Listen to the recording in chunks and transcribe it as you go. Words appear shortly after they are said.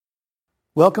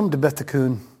Welcome to Beth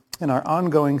Tikkun in our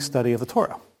ongoing study of the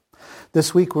Torah.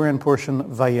 This week we're in portion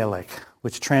Vayelech,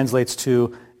 which translates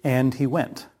to "and he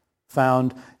went,"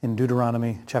 found in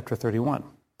Deuteronomy chapter 31.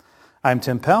 I'm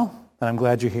Tim Pell, and I'm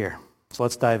glad you're here. So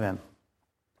let's dive in.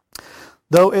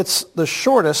 Though it's the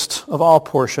shortest of all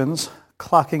portions,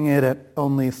 clocking it at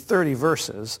only 30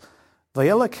 verses,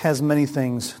 Vayelech has many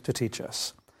things to teach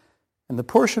us. And the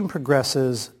portion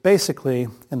progresses basically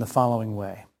in the following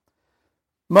way.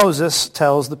 Moses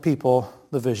tells the people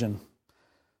the vision,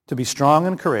 to be strong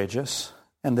and courageous,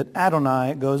 and that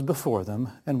Adonai goes before them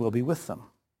and will be with them.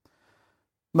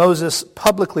 Moses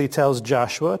publicly tells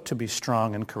Joshua to be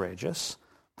strong and courageous,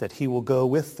 that he will go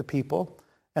with the people,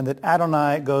 and that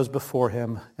Adonai goes before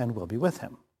him and will be with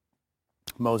him.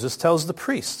 Moses tells the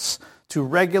priests to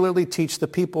regularly teach the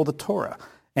people the Torah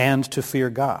and to fear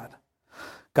God.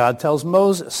 God tells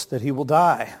Moses that he will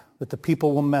die, that the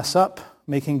people will mess up,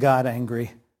 making God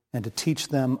angry, and to teach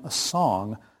them a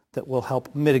song that will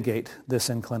help mitigate this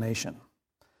inclination.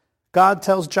 God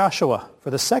tells Joshua for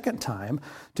the second time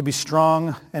to be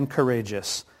strong and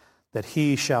courageous, that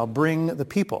he shall bring the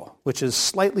people, which is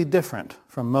slightly different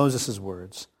from Moses'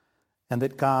 words, and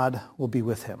that God will be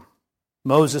with him.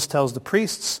 Moses tells the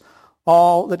priests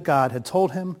all that God had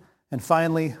told him, and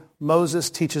finally, Moses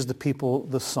teaches the people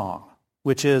the song,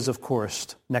 which is, of course,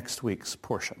 next week's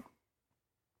portion.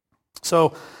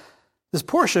 So, this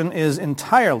portion is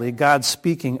entirely God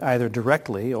speaking either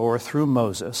directly or through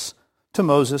Moses to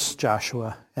Moses,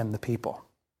 Joshua, and the people.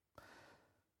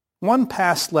 One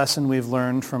past lesson we've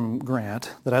learned from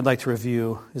Grant that I'd like to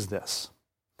review is this.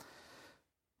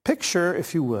 Picture,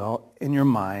 if you will, in your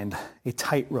mind, a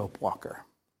tightrope walker.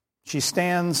 She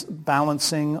stands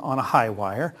balancing on a high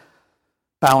wire,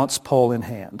 balance pole in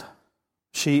hand.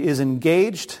 She is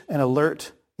engaged and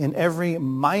alert in every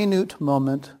minute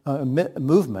movement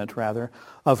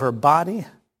of her body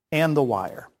and the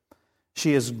wire.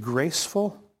 She is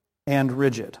graceful and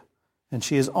rigid, and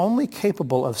she is only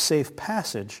capable of safe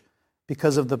passage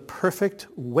because of the perfect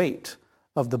weight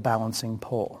of the balancing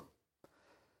pole.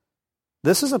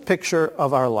 This is a picture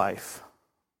of our life.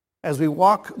 As we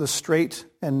walk the straight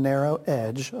and narrow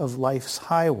edge of life's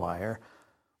high wire,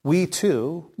 we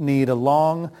too need a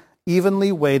long,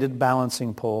 evenly weighted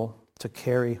balancing pole to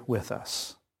carry with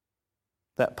us.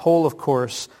 That pole, of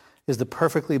course, is the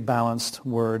perfectly balanced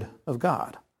Word of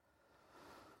God.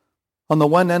 On the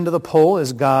one end of the pole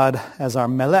is God as our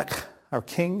Melech, our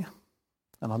King,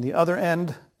 and on the other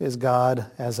end is God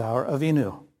as our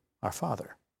Avinu, our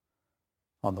Father.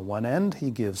 On the one end,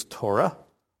 he gives Torah,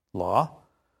 law,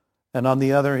 and on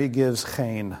the other, he gives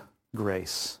Chen,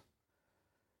 grace.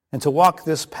 And to walk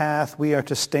this path, we are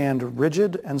to stand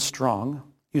rigid and strong,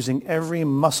 using every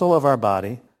muscle of our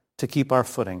body to keep our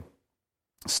footing,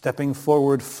 stepping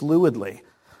forward fluidly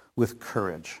with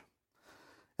courage.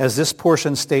 As this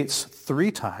portion states 3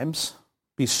 times,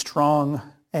 be strong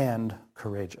and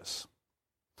courageous.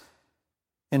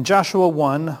 In Joshua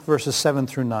 1, verses 7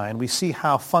 through 9, we see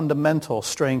how fundamental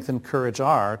strength and courage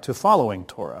are to following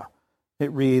Torah. It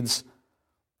reads,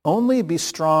 "Only be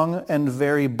strong and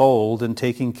very bold in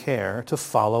taking care to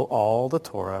follow all the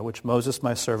Torah which Moses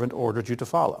my servant ordered you to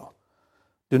follow.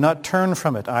 Do not turn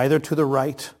from it either to the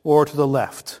right or to the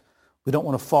left." We don't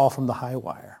want to fall from the high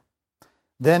wire.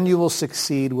 "Then you will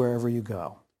succeed wherever you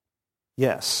go.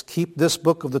 Yes, keep this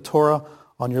book of the Torah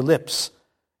on your lips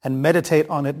and meditate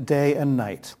on it day and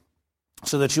night,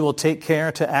 so that you will take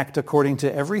care to act according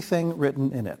to everything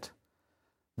written in it.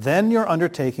 Then your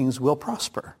undertakings will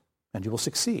prosper, and you will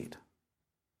succeed.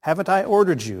 Haven't I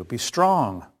ordered you? Be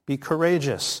strong, be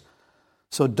courageous.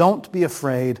 So don't be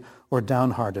afraid or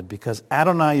downhearted, because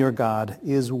Adonai your God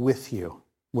is with you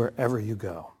wherever you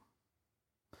go."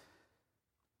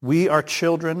 We are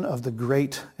children of the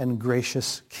great and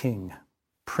gracious King,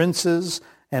 princes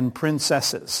and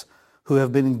princesses who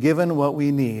have been given what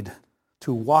we need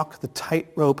to walk the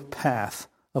tightrope path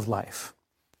of life.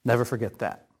 Never forget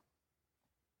that.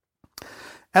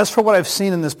 As for what I've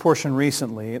seen in this portion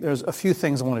recently, there's a few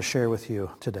things I want to share with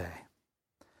you today.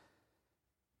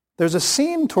 There's a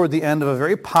scene toward the end of a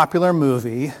very popular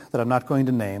movie that I'm not going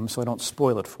to name, so I don't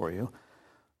spoil it for you,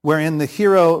 wherein the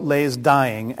hero lays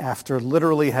dying after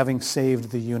literally having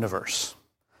saved the universe.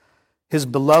 His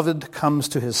beloved comes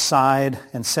to his side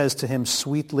and says to him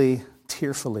sweetly,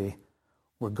 tearfully,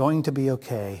 "We're going to be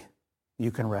okay.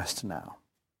 You can rest now."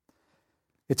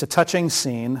 It's a touching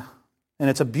scene, and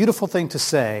it's a beautiful thing to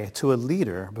say to a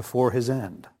leader before his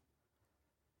end.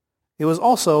 It was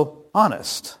also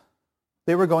honest.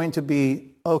 They were going to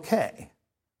be okay.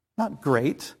 Not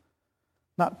great,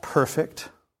 not perfect,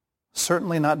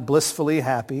 certainly not blissfully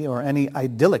happy or any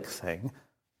idyllic thing,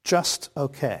 just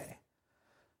okay.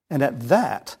 And at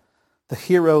that, the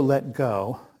hero let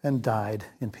go and died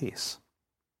in peace.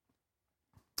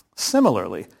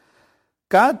 Similarly,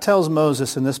 God tells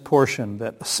Moses in this portion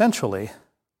that essentially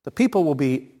the people will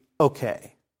be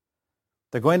okay.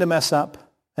 They're going to mess up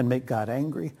and make God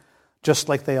angry, just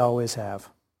like they always have.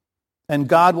 And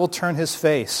God will turn his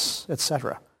face,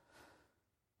 etc.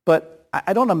 But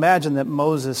I don't imagine that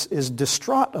Moses is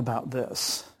distraught about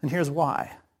this. And here's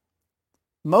why.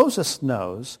 Moses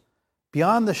knows,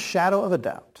 beyond the shadow of a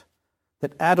doubt,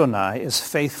 that Adonai is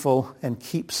faithful and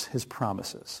keeps his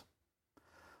promises.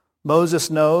 Moses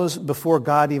knows before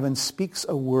God even speaks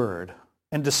a word,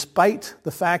 and despite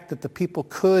the fact that the people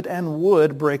could and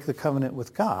would break the covenant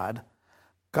with God,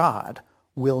 God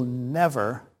will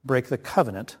never break the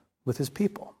covenant with his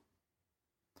people.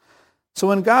 So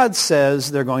when God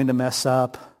says they're going to mess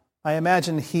up, I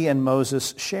imagine he and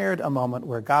Moses shared a moment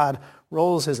where God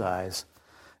rolls his eyes,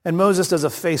 and Moses does a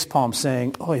facepalm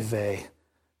saying, "Oy vey,"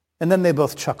 and then they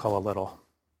both chuckle a little.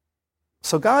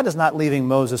 So God is not leaving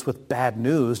Moses with bad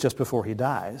news just before he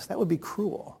dies. That would be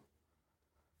cruel.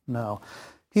 No.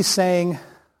 He's saying,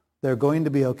 they're going to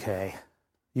be okay.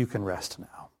 You can rest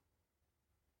now.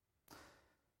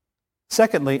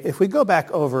 Secondly, if we go back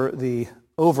over the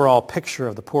overall picture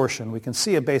of the portion, we can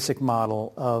see a basic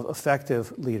model of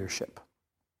effective leadership.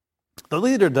 The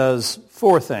leader does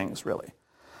four things, really.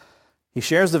 He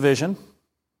shares the vision,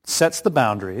 sets the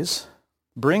boundaries,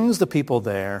 brings the people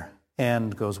there,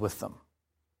 and goes with them.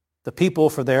 The people,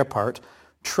 for their part,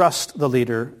 trust the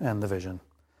leader and the vision.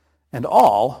 And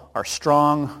all are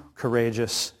strong,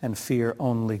 courageous, and fear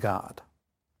only God.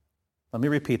 Let me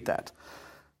repeat that.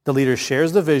 The leader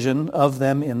shares the vision of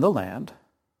them in the land,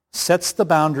 sets the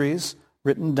boundaries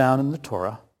written down in the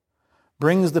Torah,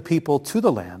 brings the people to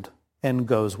the land, and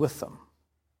goes with them.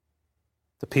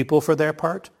 The people, for their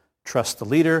part, trust the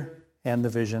leader and the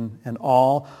vision, and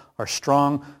all are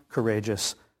strong,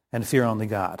 courageous, and fear only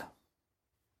God.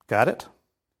 Got it?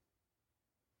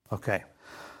 Okay.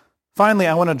 Finally,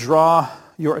 I want to draw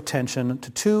your attention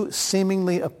to two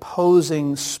seemingly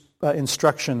opposing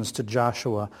instructions to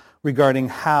Joshua regarding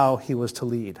how he was to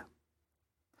lead.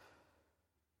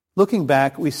 Looking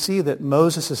back, we see that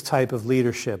Moses' type of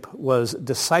leadership was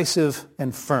decisive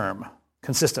and firm,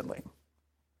 consistently.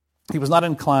 He was not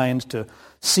inclined to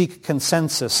seek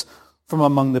consensus from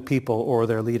among the people or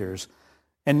their leaders.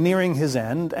 And nearing his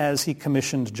end, as he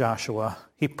commissioned Joshua,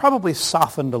 he probably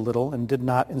softened a little and did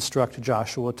not instruct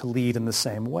Joshua to lead in the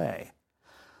same way.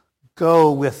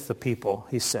 Go with the people,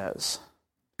 he says.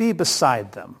 Be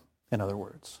beside them, in other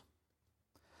words.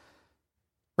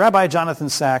 Rabbi Jonathan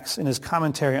Sacks, in his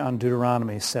commentary on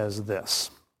Deuteronomy, says this.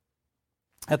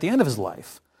 At the end of his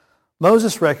life,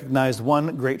 Moses recognized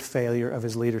one great failure of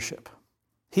his leadership.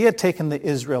 He had taken the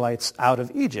Israelites out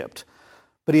of Egypt,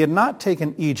 but he had not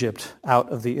taken Egypt out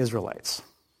of the Israelites.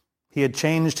 He had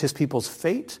changed his people's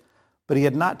fate, but he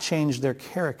had not changed their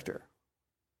character.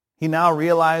 He now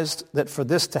realized that for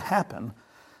this to happen,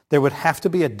 there would have to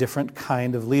be a different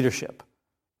kind of leadership,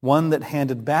 one that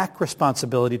handed back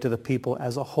responsibility to the people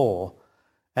as a whole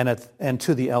and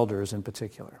to the elders in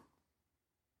particular.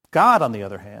 God, on the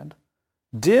other hand,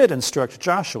 did instruct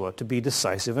Joshua to be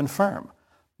decisive and firm.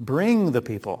 Bring the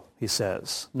people, he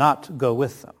says, not go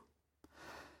with them.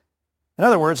 In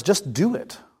other words, just do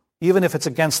it, even if it's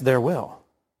against their will.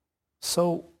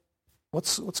 So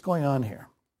what's going on here?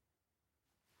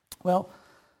 Well,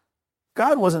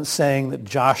 God wasn't saying that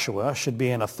Joshua should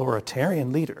be an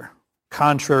authoritarian leader,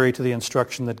 contrary to the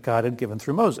instruction that God had given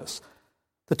through Moses.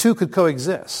 The two could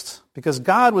coexist because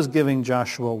God was giving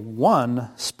Joshua one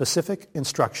specific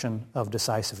instruction of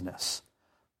decisiveness.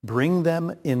 Bring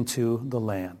them into the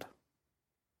land.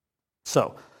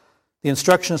 So, the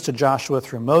instructions to Joshua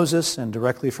through Moses and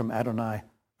directly from Adonai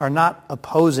are not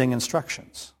opposing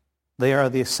instructions. They are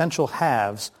the essential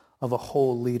halves of a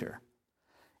whole leader.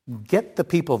 Get the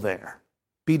people there,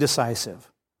 be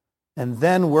decisive, and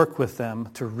then work with them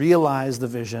to realize the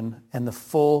vision and the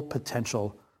full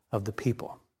potential of the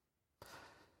people.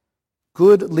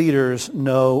 Good leaders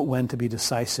know when to be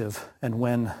decisive and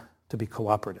when to be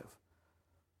cooperative.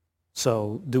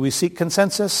 So, do we seek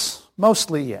consensus?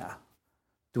 Mostly, yeah.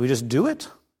 Do we just do it?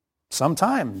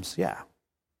 Sometimes, yeah.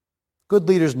 Good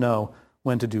leaders know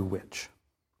when to do which.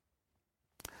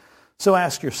 So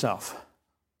ask yourself,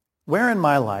 where in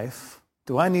my life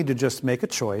do I need to just make a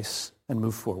choice and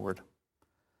move forward?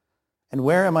 And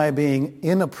where am I being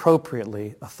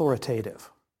inappropriately authoritative?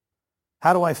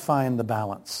 How do I find the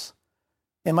balance?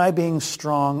 Am I being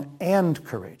strong and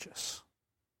courageous?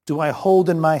 Do I hold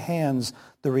in my hands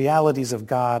the realities of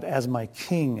God as my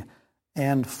King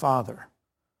and Father?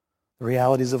 the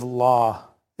realities of law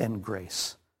and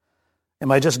grace?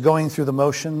 Am I just going through the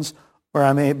motions, or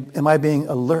am I being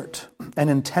alert and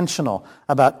intentional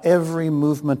about every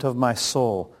movement of my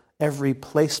soul, every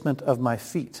placement of my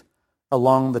feet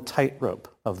along the tightrope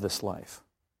of this life?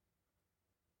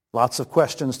 Lots of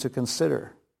questions to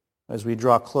consider as we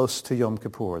draw close to Yom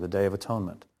Kippur, the Day of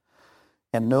Atonement,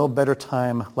 and no better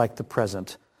time like the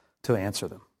present to answer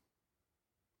them.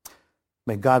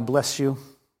 May God bless you,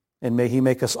 and may he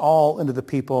make us all into the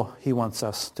people he wants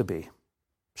us to be.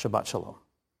 Shabbat Shalom.